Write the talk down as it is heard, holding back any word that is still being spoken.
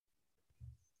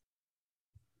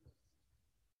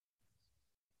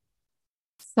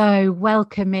So,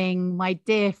 welcoming my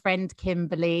dear friend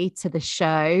Kimberly to the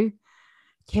show.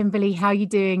 Kimberly, how are you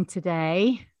doing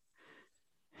today?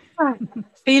 Right.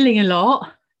 Feeling a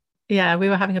lot. Yeah, we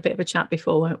were having a bit of a chat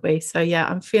before, weren't we? So, yeah,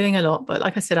 I'm feeling a lot. But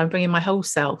like I said, I'm bringing my whole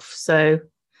self. So,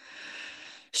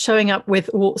 showing up with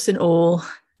warts and all.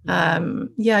 Yeah.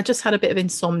 Yeah, I just had a bit of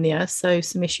insomnia. So,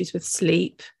 some issues with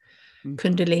sleep,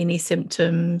 Kundalini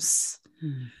symptoms,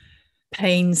 Mhm.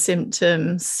 pain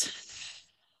symptoms.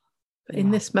 But in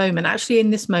Yeah. this moment, actually, in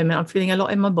this moment, I'm feeling a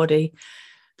lot in my body.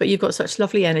 But you've got such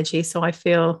lovely energy. So, I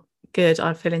feel good.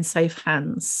 I feel in safe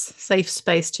hands, safe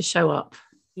space to show up.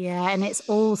 Yeah. And it's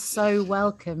all so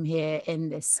welcome here in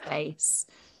this space.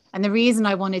 And the reason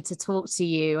I wanted to talk to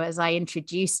you, as I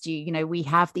introduced you, we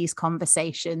have these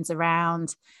conversations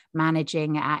around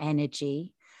managing our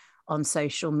energy on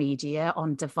social media,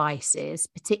 on devices,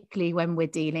 particularly when we're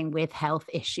dealing with health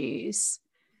issues.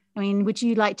 I mean, would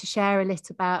you like to share a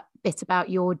little bit about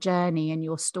your journey and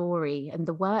your story and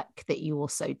the work that you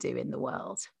also do in the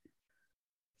world?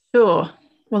 Sure.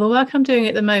 Well, the work I'm doing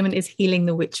at the moment is healing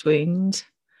the witch wound.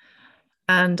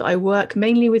 And I work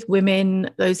mainly with women,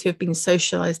 those who have been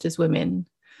socialized as women,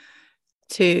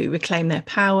 to reclaim their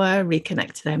power,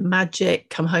 reconnect to their magic,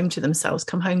 come home to themselves,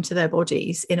 come home to their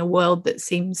bodies in a world that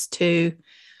seems to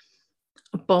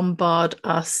bombard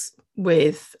us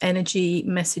with energy,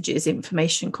 messages,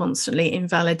 information constantly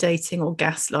invalidating or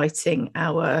gaslighting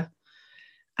our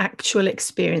actual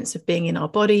experience of being in our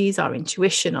bodies, our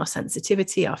intuition, our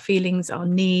sensitivity, our feelings, our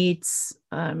needs.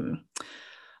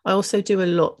 I also do a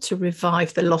lot to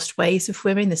revive the lost ways of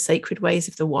women, the sacred ways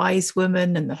of the wise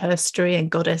woman and the herstory and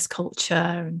goddess culture,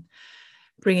 and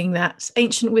bringing that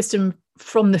ancient wisdom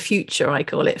from the future, I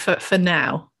call it, for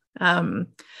now.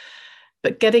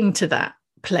 But getting to that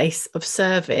place of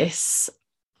service,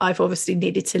 I've obviously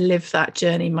needed to live that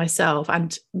journey myself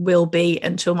and will be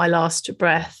until my last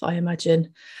breath, I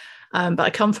imagine. But I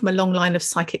come from a long line of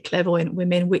psychic clairvoyant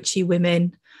women, witchy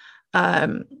women,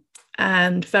 um,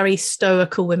 and very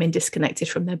stoical women disconnected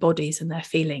from their bodies and their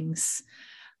feelings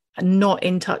and not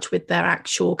in touch with their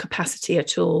actual capacity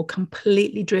at all,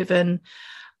 completely driven.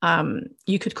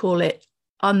 You could call it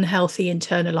unhealthy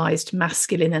internalized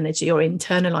masculine energy or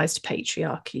internalized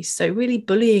patriarchy. So really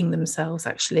bullying themselves,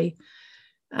 actually.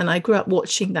 And I grew up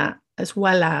watching that, as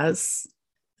well as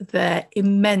their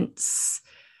immense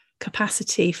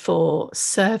capacity for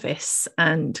service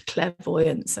and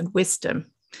clairvoyance and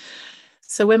wisdom.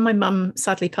 So when my mum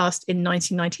sadly passed in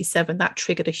 1997, that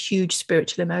triggered a huge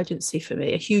spiritual emergency for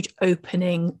me, a huge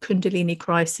opening, Kundalini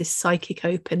crisis, psychic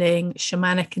opening,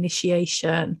 shamanic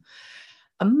initiation,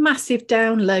 a massive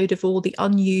download of all the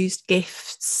unused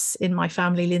gifts in my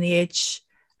family lineage.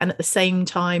 And at the same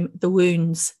time, the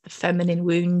wounds, the feminine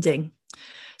wounding.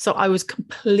 So I was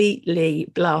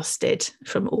completely blasted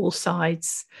from all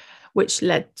sides, which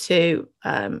led to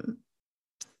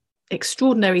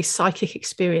extraordinary psychic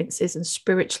experiences and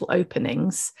spiritual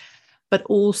openings, but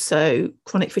also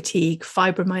chronic fatigue,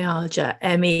 fibromyalgia,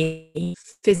 ME,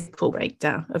 physical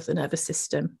breakdown of the nervous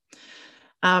system.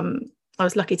 I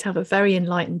was lucky to have a very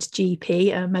enlightened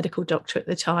GP, a medical doctor at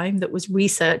the time, that was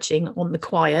researching on the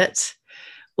quiet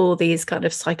all these kind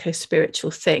of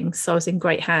psycho-spiritual things. So I was in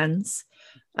great hands.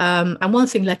 And one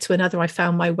thing led to another. I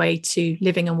found my way to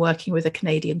living and working with a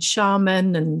Canadian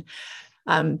shaman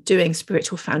and doing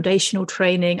spiritual foundational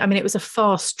training. I mean, it was a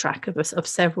fast track of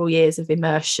several years of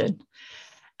immersion.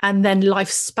 And then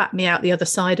life spat me out the other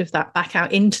side of that, back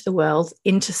out into the world,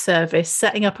 into service,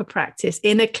 setting up a practice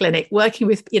in a clinic, working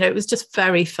with, it was just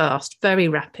very fast, very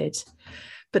rapid.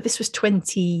 But this was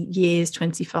 20 years,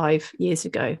 25 years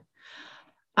ago.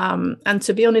 And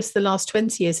to be honest, the last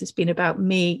 20 years has been about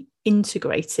me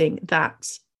integrating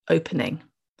that opening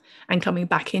and coming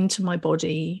back into my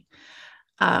body,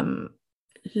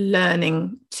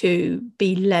 learning to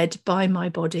be led by my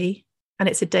body. And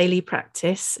it's a daily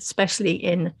practice, especially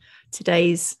in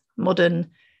today's modern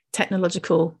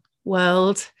technological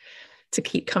world, to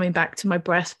keep coming back to my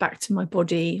breath, back to my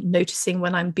body, noticing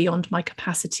when I'm beyond my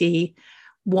capacity,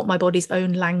 what my body's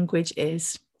own language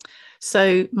is.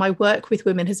 So my work with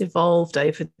women has evolved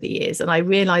over the years. And I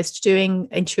realized doing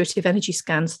intuitive energy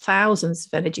scans, thousands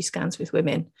of energy scans with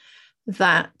women,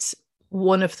 that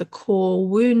one of the core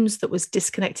wounds that was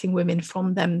disconnecting women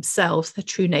from themselves, their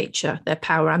true nature, their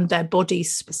power, and their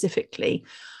bodies specifically,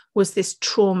 was this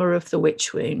trauma of the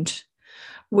witch wound,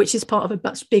 which is part of a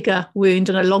much bigger wound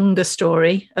and a longer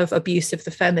story of abuse of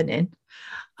the feminine.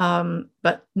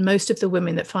 But most of the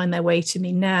women that find their way to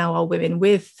me now are women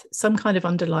with some kind of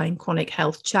underlying chronic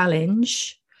health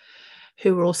challenge,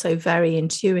 who are also very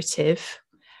intuitive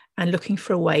and looking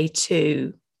for a way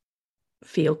to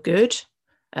feel good,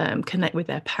 connect with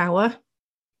their power,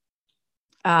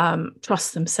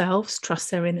 trust themselves,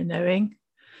 trust their inner knowing,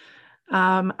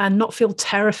 and not feel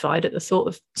terrified at the thought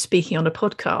of speaking on a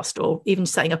podcast or even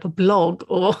setting up a blog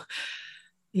or,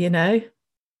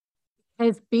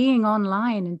 Because being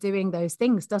online and doing those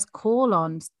things does call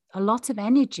on a lot of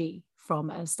energy from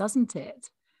us, doesn't it?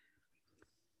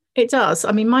 It does.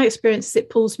 I mean, my experience is it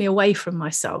pulls me away from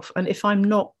myself. And if I'm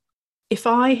not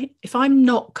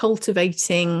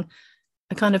cultivating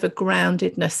a kind of a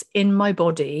groundedness in my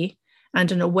body and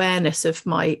an awareness of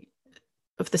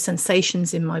the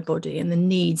sensations in my body and the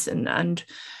needs and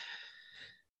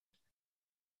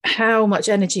how much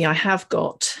energy I have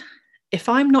got, if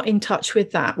I'm not in touch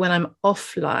with that when I'm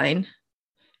offline,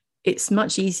 it's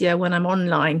much easier when I'm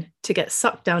online to get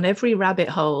sucked down every rabbit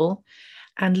hole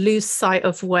and lose sight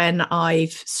of when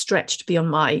I've stretched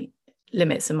beyond my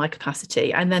limits and my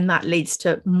capacity. And then that leads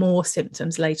to more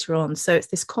symptoms later on. So it's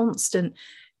this constant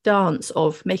dance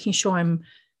of making sure I'm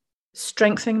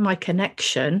strengthening my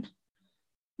connection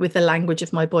with the language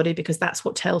of my body, because that's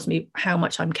what tells me how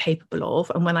much I'm capable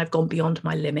of. And when I've gone beyond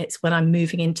my limits, when I'm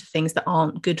moving into things that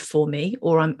aren't good for me,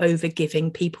 or I'm over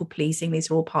giving, people pleasing, these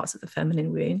are all parts of the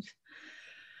feminine wound.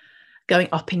 Going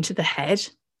up into the head,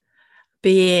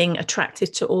 being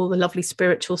attracted to all the lovely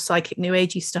spiritual, psychic, new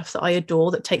agey stuff that I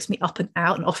adore, that takes me up and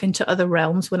out and off into other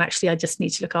realms, when actually I just need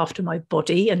to look after my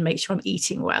body and make sure I'm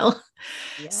eating well.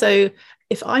 Yeah. So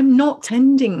if I'm not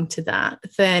tending to that,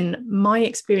 then my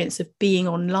experience of being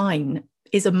online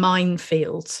is a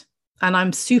minefield, and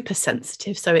I'm super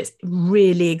sensitive. So it's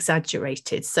really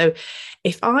exaggerated. So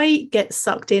if I get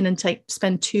sucked in and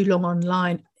spend too long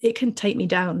online, it can take me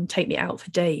down and take me out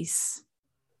for days.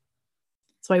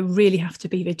 So I really have to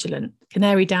be vigilant.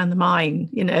 Canary down the mine,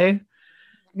 And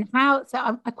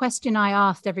a question I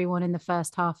asked everyone in the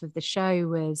first half of the show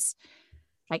was,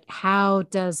 like, how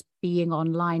does being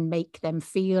online make them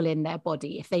feel in their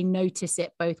body? If they notice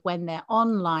it both when they're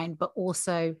online, but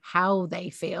also how they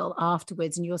feel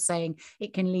afterwards. And you're saying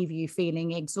it can leave you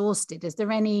feeling exhausted. Is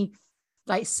there any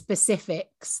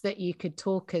specifics that you could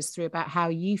talk us through about how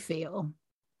you feel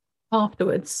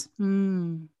afterwards?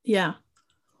 Yeah.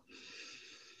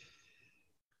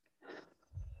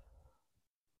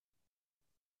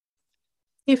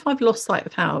 If I've lost sight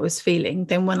of how I was feeling,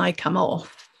 then when I come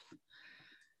off,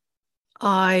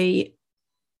 I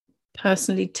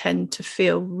personally tend to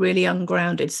feel really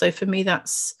ungrounded. So for me,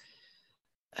 that's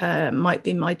might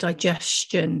be my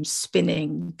digestion,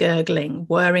 spinning, gurgling,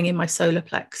 whirring in my solar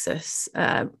plexus,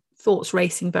 thoughts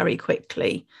racing very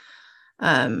quickly.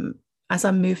 As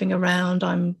I'm moving around,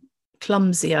 I'm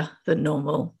clumsier than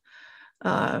normal.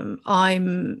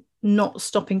 I'm not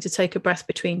stopping to take a breath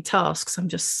between tasks. I'm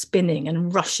just spinning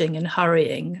and rushing and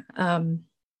hurrying. That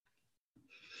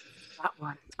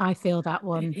one. I feel that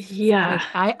one. Yeah.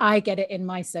 I get it in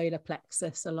my solar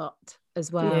plexus a lot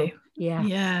as well.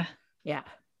 Yeah.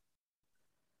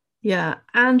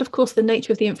 And of course, the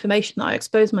nature of the information that I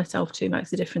expose myself to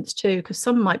makes a difference too, because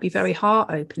some might be very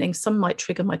heart opening, some might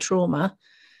trigger my trauma.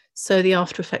 So the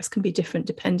after effects can be different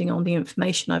depending on the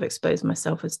information I've exposed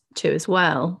myself to as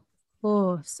well.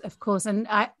 Of course. And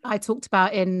I talked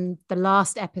about in the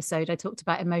last episode, I talked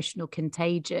about emotional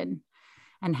contagion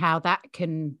and how that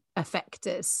can affect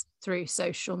us through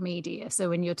social media. So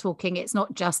when you're talking, it's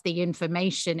not just the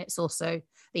information, it's also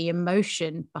the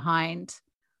emotion behind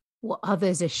what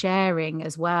others are sharing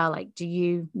as well. Like, do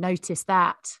you notice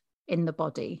that in the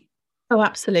body? Oh,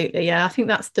 absolutely. Yeah. I think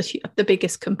that's the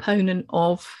biggest component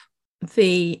of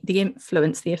the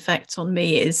influence, the effect on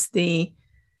me is the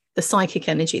psychic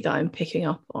energy that I'm picking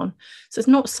up on. So it's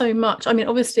not so much, I mean,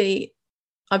 obviously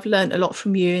I've learned a lot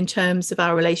from you in terms of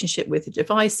our relationship with the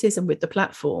devices and with the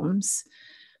platforms,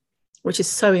 which is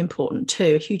so important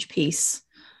too, a huge piece.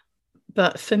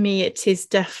 But for me, it is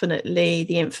definitely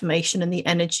the information and the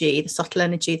energy, the subtle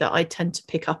energy that I tend to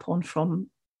pick up on from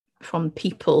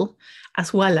people,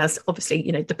 as well as obviously,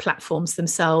 the platforms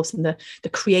themselves and the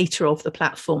creator of the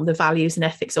platform, the values and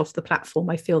ethics of the platform.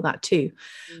 I feel that too.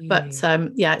 But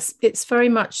it's very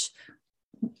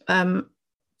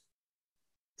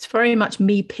much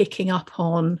me picking up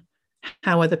on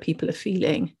how other people are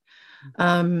feeling.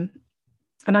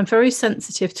 And I'm very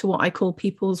sensitive to what I call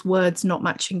people's words not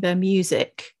matching their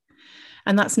music.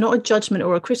 And that's not a judgment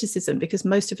or a criticism, because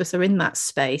most of us are in that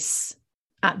space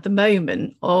at the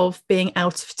moment of being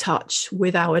out of touch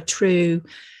with our true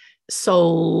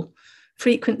soul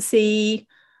frequency,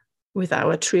 with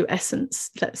our true essence,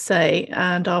 let's say,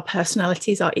 and our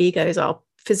personalities, our egos, our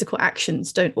physical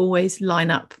actions don't always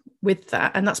line up with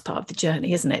that. And that's part of the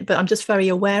journey, isn't it? But I'm just very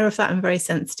aware of that and very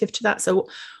sensitive to that. So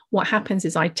what happens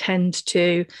is I tend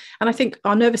to, and I think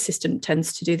our nervous system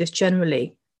tends to do this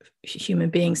generally, human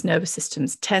beings' nervous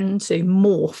systems tend to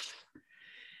morph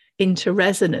into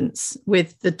resonance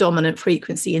with the dominant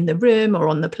frequency in the room or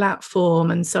on the platform.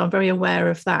 And so I'm very aware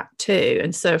of that too.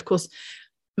 And so, of course,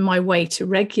 my way to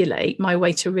regulate, my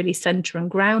way to really center and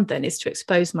ground then is to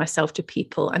expose myself to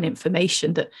people and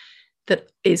information that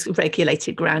is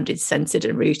regulated, grounded, centered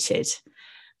and rooted,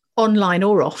 online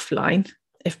or offline,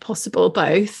 if possible,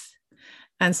 both.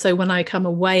 And so when I come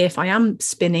away, if I am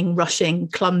spinning, rushing,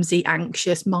 clumsy,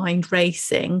 anxious, mind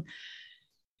racing,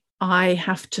 I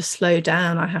have to slow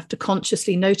down. I have to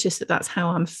consciously notice that that's how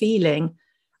I'm feeling.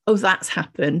 Oh, that's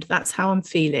happened. That's how I'm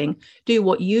feeling. Do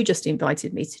what you just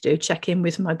invited me to do. Check in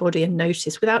with my body and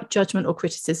notice without judgment or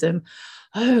criticism.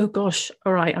 Oh gosh,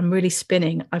 all right, I'm really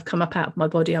spinning. I've come up out of my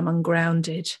body. I'm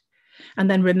ungrounded. And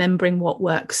then remembering what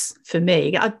works for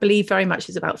me. I believe very much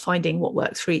is about finding what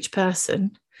works for each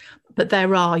person. But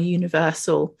there are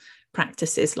universal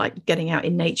practices like getting out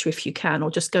in nature if you can,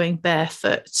 or just going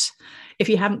barefoot. If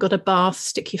you haven't got a bath,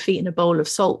 stick your feet in a bowl of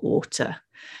salt water.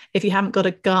 If you haven't got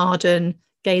a garden,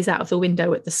 gaze out of the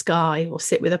window at the sky, or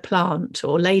sit with a plant,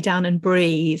 or lay down and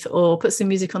breathe, or put some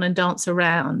music on and dance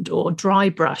around, or dry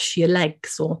brush your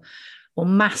legs, or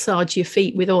massage your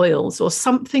feet with oils, or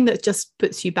something that just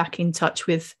puts you back in touch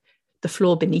with the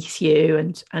floor beneath you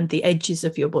and the edges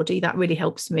of your body. That really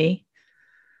helps me.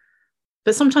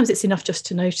 But sometimes it's enough just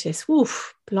to notice,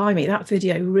 oof, blimey, that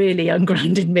video really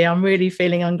ungrounded me. I'm really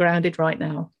feeling ungrounded right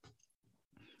now.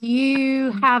 Do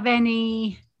you have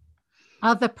any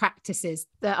other practices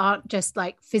that aren't just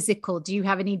like physical? Do you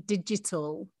have any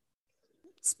digital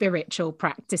spiritual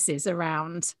practices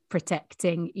around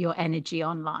protecting your energy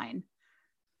online?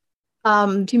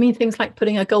 Do you mean things like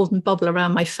putting a golden bubble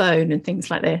around my phone and things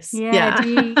like this? Yeah.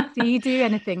 Do you do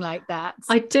anything like that?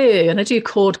 I do. And I do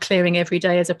cord clearing every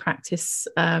day as a practice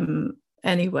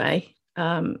anyway.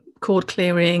 Cord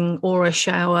clearing, aura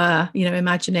shower,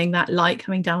 imagining that light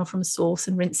coming down from source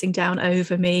and rinsing down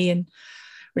over me and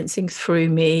rinsing through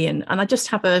me. And I just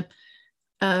have a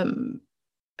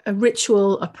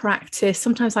ritual, a practice.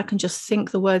 Sometimes I can just think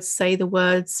the words, say the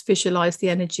words, visualize the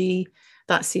energy.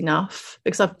 That's enough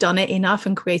because I've done it enough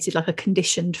and created like a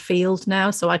conditioned field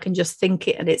now. So I can just think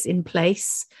it and it's in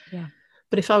place. Yeah.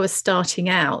 But if I was starting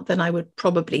out, then I would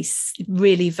probably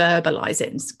really verbalize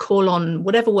it and call on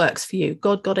whatever works for you.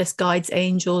 God, goddess, guides,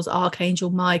 angels,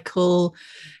 Archangel Michael,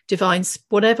 divine,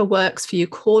 whatever works for you.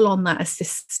 Call on that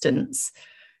assistance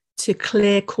to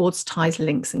clear cords, ties,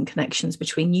 links, and connections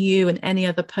between you and any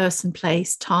other person,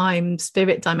 place, time,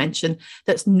 spirit dimension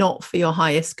that's not for your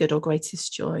highest good or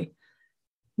greatest joy.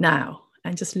 Now,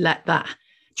 and just let that,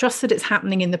 trust that it's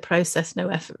happening in the process, no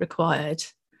effort required.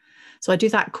 So I do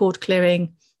that cord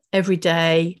clearing every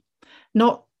day,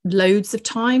 not loads of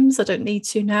times. I don't need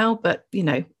to now, but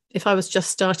if I was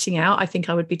just starting out, I think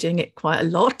I would be doing it quite a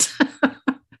lot.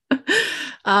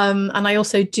 And I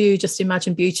also do just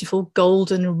imagine beautiful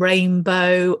golden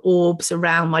rainbow orbs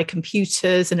around my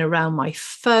computers and around my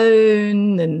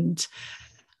phone. And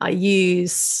I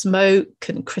use smoke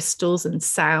and crystals and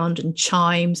sound and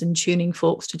chimes and tuning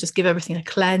forks to just give everything a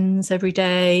cleanse every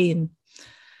day and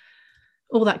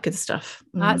all that good stuff.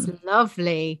 That's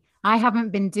lovely. I haven't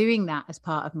been doing that as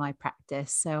part of my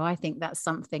practice. So I think that's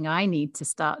something I need to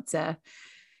start to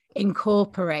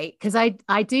incorporate, because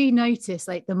I do notice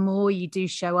like the more you do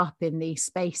show up in these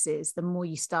spaces, the more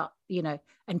you start, and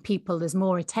there's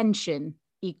more attention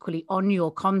equally on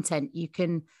your content. You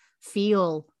can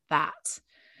feel that.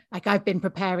 Like I've been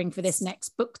preparing for this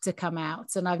next book to come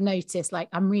out, and I've noticed like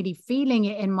I'm really feeling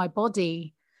it in my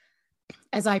body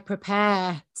as I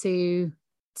prepare to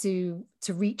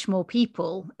reach more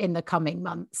people in the coming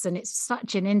months. And it's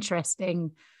such an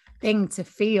interesting thing to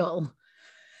feel,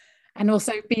 and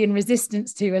also be in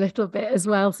resistance to a little bit as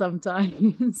well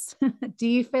sometimes. Do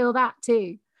you feel that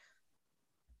too?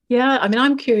 Yeah, I mean,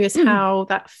 I'm curious how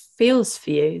that feels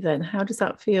for you then. How does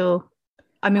that feel?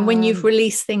 I mean, when you've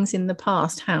released things in the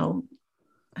past, how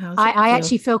I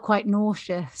actually feel quite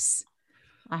nauseous.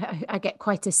 I get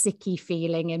quite a sicky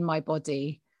feeling in my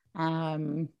body.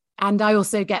 And I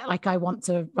also get like I want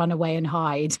to run away and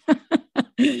hide.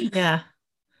 Yeah.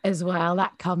 As well.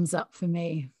 That comes up for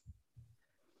me.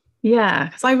 Yeah,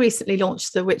 because I recently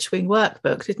launched the Witch Wing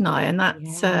workbook, didn't I? And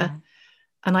that's and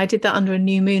I did that under a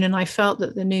new moon, and I felt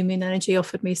that the new moon energy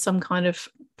offered me some kind of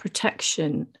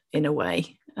protection in a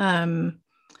way.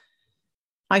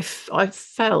 I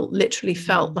literally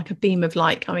felt like a beam of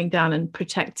light coming down and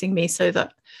protecting me, so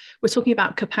that we're talking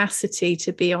about capacity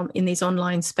to be in these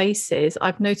online spaces.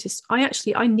 I've noticed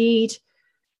I need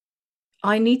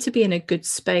I need to be in a good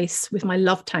space with my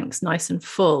love tanks nice and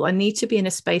full. I need to be in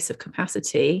a space of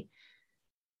capacity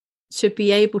to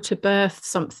be able to birth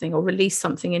something or release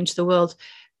something into the world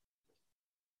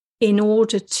in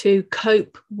order to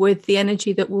cope with the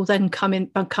energy that will then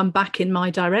come back in my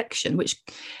direction, which,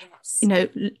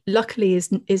 luckily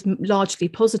is largely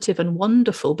positive and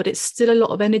wonderful, but it's still a lot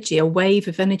of energy, a wave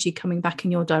of energy coming back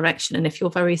in your direction. And if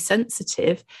you're very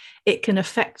sensitive, it can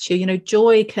affect you.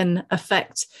 Joy can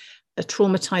affect a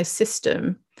traumatized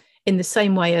system in the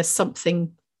same way as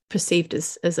something perceived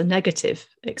as a negative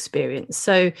experience.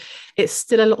 So it's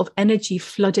still a lot of energy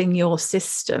flooding your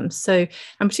system. So,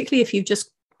 and particularly if you've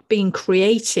just been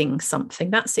creating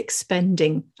something, that's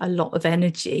expending a lot of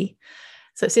energy.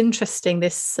 So it's interesting,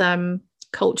 this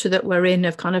culture that we're in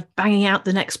of kind of banging out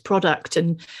the next product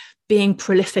and being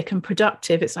prolific and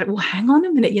productive. It's like, well, hang on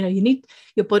a minute,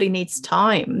 your body needs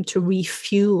time to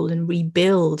refuel and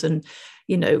rebuild. And,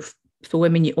 for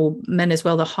women or men as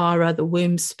well, the hara, the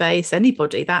womb space,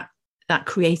 anybody, that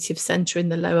creative center in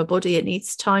the lower body, it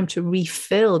needs time to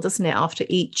refill, doesn't it, after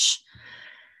each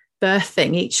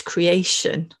birthing, each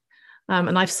creation.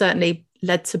 And I've certainly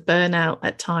led to burnout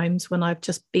at times when I've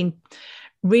just been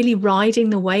really riding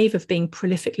the wave of being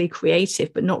prolifically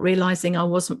creative, but not realizing I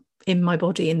wasn't in my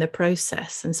body in the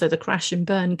process. And so the crash and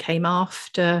burn came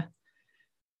after,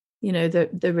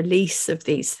 the release of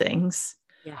these things.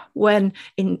 Yeah. When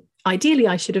ideally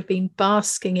I should have been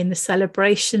basking in the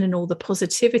celebration and all the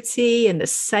positivity and the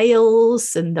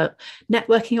sales and the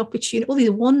networking opportunity, all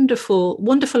these wonderful,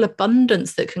 wonderful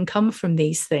abundance that can come from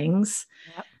these things.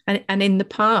 Yep. And in the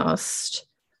past,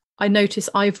 I notice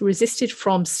I've resisted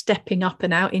from stepping up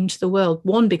and out into the world,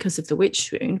 one, because of the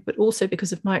witch wound, but also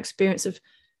because of my experience of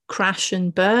crash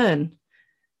and burn,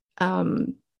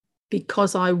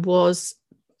 because I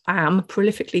am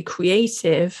prolifically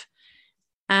creative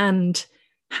and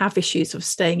have issues of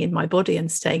staying in my body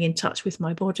and staying in touch with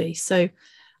my body. So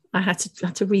I had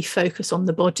to refocus on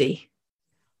the body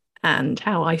and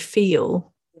how I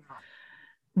feel,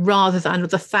 rather than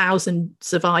the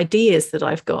thousands of ideas that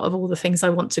I've got of all the things I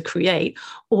want to create,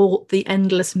 or the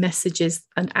endless messages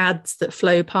and ads that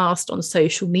flow past on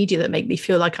social media that make me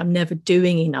feel like I'm never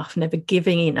doing enough, never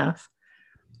giving enough.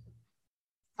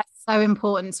 That's so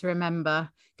important to remember,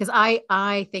 because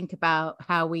I think about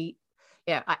how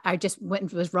I just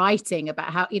was writing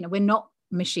about how, we're not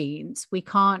machines. We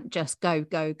can't just go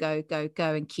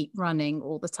and keep running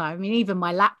all the time. I mean, even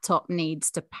my laptop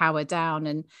needs to power down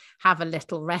and have a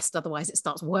little rest. Otherwise it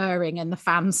starts whirring and the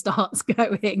fan starts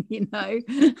going,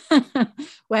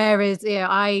 Whereas,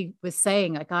 I was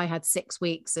saying, like, I had 6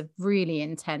 weeks of really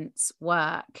intense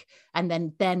work and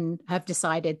then have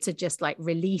decided to just like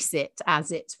release it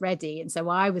as it's ready. And so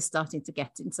I was starting to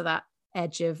get into that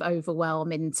edge of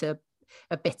overwhelm, into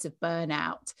a bit of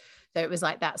burnout. So it was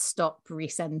like that stop,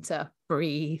 recenter,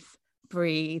 breathe,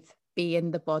 be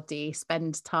in the body,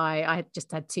 spend time. I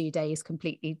just had 2 days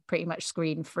completely pretty much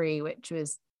screen free, which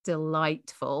was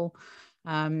delightful,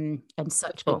 and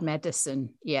such good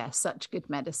medicine. Yeah, such good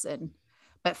medicine.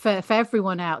 But for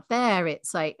everyone out there,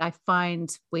 it's like, I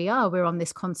find we're on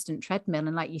this constant treadmill.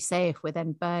 And like you say, if we're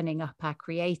then burning up our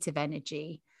creative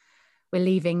energy, we're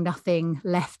leaving nothing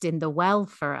left in the well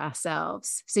for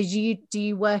ourselves. So do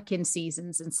you work in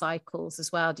seasons and cycles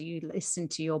as well? Do you listen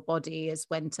to your body as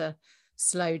when to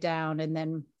slow down and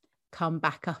then come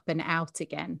back up and out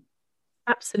again?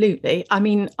 Absolutely. I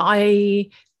mean, I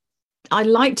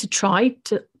like to try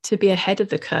to be ahead of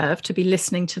the curve, to be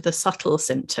listening to the subtle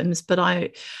symptoms, but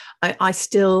I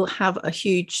still have a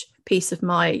huge piece of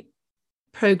my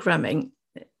programming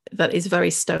that is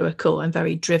very stoical and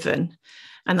very driven.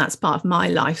 And that's part of my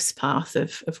life's path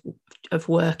of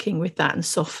working with that and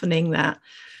softening that.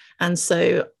 And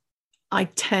so I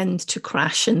tend to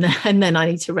crash and then I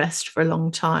need to rest for a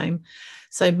long time.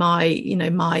 So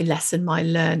my lesson, my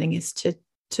learning is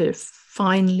to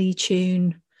finely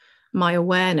tune my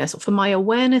awareness, or for my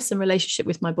awareness and relationship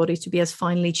with my body to be as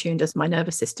finely tuned as my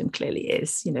nervous system clearly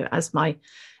is, as my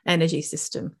energy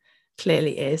system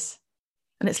clearly is.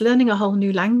 And it's learning a whole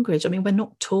new language. I mean, we're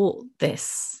not taught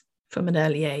this from an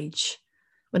early age.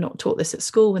 We're not taught this at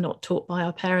school. We're not taught by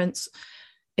our parents.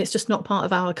 It's just not part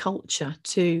of our culture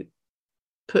to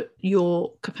put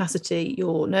your capacity,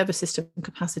 your nervous system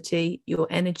capacity, your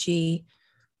energy,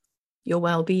 your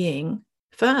well-being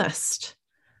first.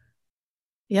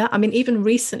 Yeah, I mean, even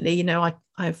recently,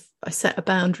 I set a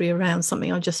boundary around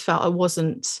something I just felt I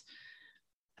wasn't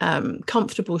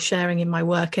comfortable sharing in my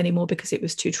work anymore because it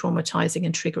was too traumatizing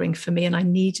and triggering for me, and I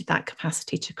needed that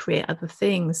capacity to create other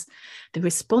things. The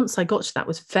response I got to that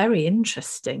was very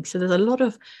interesting. So there's a lot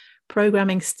of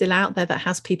programming still out there that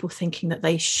has people thinking that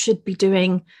they should be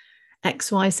doing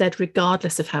X, Y, Z,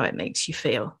 regardless of how it makes you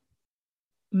feel.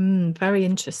 Very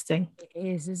interesting. It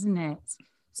is, isn't it?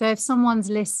 So if someone's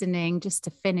listening, just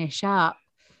to finish up,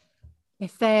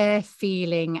 if they're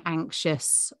feeling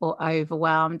anxious or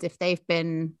overwhelmed, if they've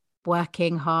been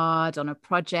working hard on a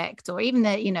project, or even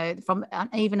that, you know, from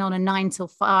even on a 9 till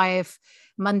 5,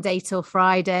 Monday till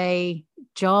Friday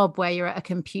job where you're at a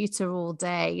computer all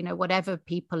day, you know, whatever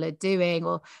people are doing,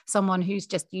 or someone who's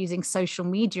just using social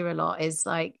media a lot is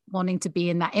like wanting to be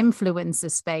in that influencer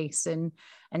space and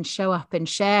show up and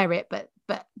share it. But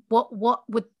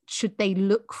what should they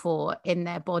look for in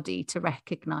their body to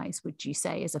recognize, would you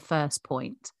say, as a first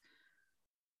point?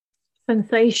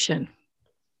 Sensation.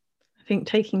 I think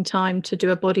taking time to do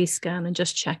a body scan and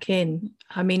just check in.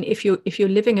 I mean, if you're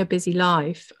living a busy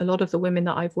life, a lot of the women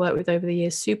that I've worked with over the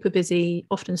years, super busy,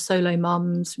 often solo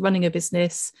mums, running a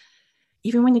business,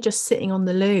 even when you're just sitting on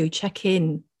the loo, check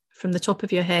in from the top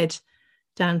of your head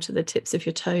down to the tips of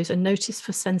your toes and notice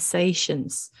for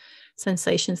sensations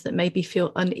that maybe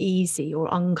feel uneasy or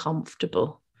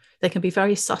uncomfortable. They can be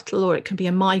very subtle, or it can be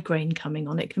a migraine coming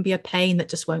on. It can be a pain that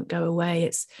just won't go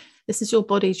away. This is your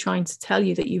body trying to tell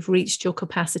you that you've reached your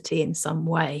capacity in some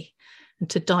way, and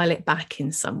to dial it back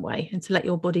in some way, and to let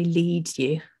your body lead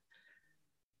you.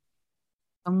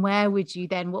 And what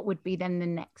would be then the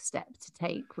next step to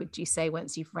take, would you say,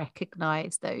 once you've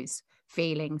recognized those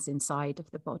feelings inside of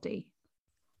the body?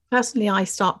 Personally, I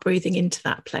start breathing into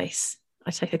that place. I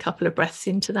take a couple of breaths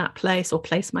into that place, or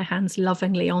place my hands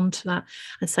lovingly onto that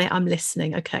and say, I'm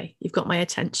listening. Okay, you've got my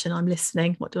attention. I'm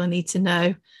listening. What do I need to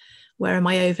know? Where am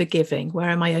I over giving? Where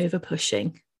am I over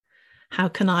pushing? How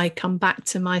can I come back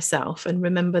to myself and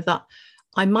remember that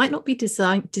I might not be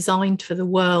designed for the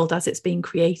world as it's being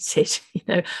created. You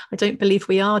know, I don't believe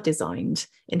we are designed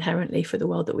inherently for the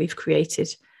world that we've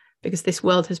created, because this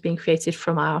world has been created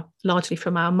largely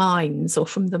from our minds, or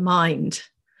from the mind.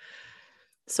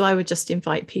 So I would just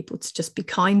invite people to just be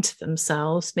kind to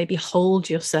themselves, maybe hold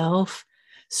yourself,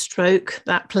 stroke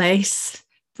that place,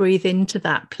 breathe into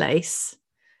that place,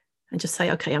 and just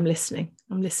say, okay, I'm listening.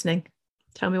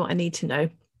 Tell me what I need to know.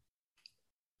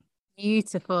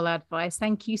 Beautiful advice.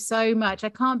 Thank you so much. I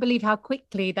can't believe how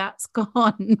quickly that's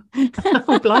gone.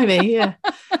 Oh, blimey, yeah.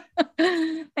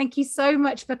 Thank you so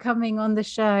much for coming on the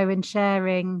show and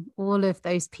sharing all of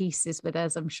those pieces with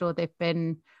us. I'm sure they've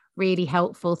been really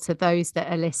helpful to those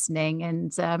that are listening.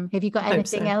 And have you got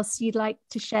anything else you'd like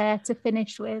to share to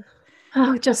finish with?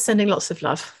 Oh, just sending lots of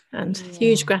love and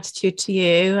huge gratitude to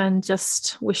you, and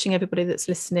just wishing everybody that's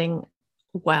listening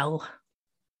well.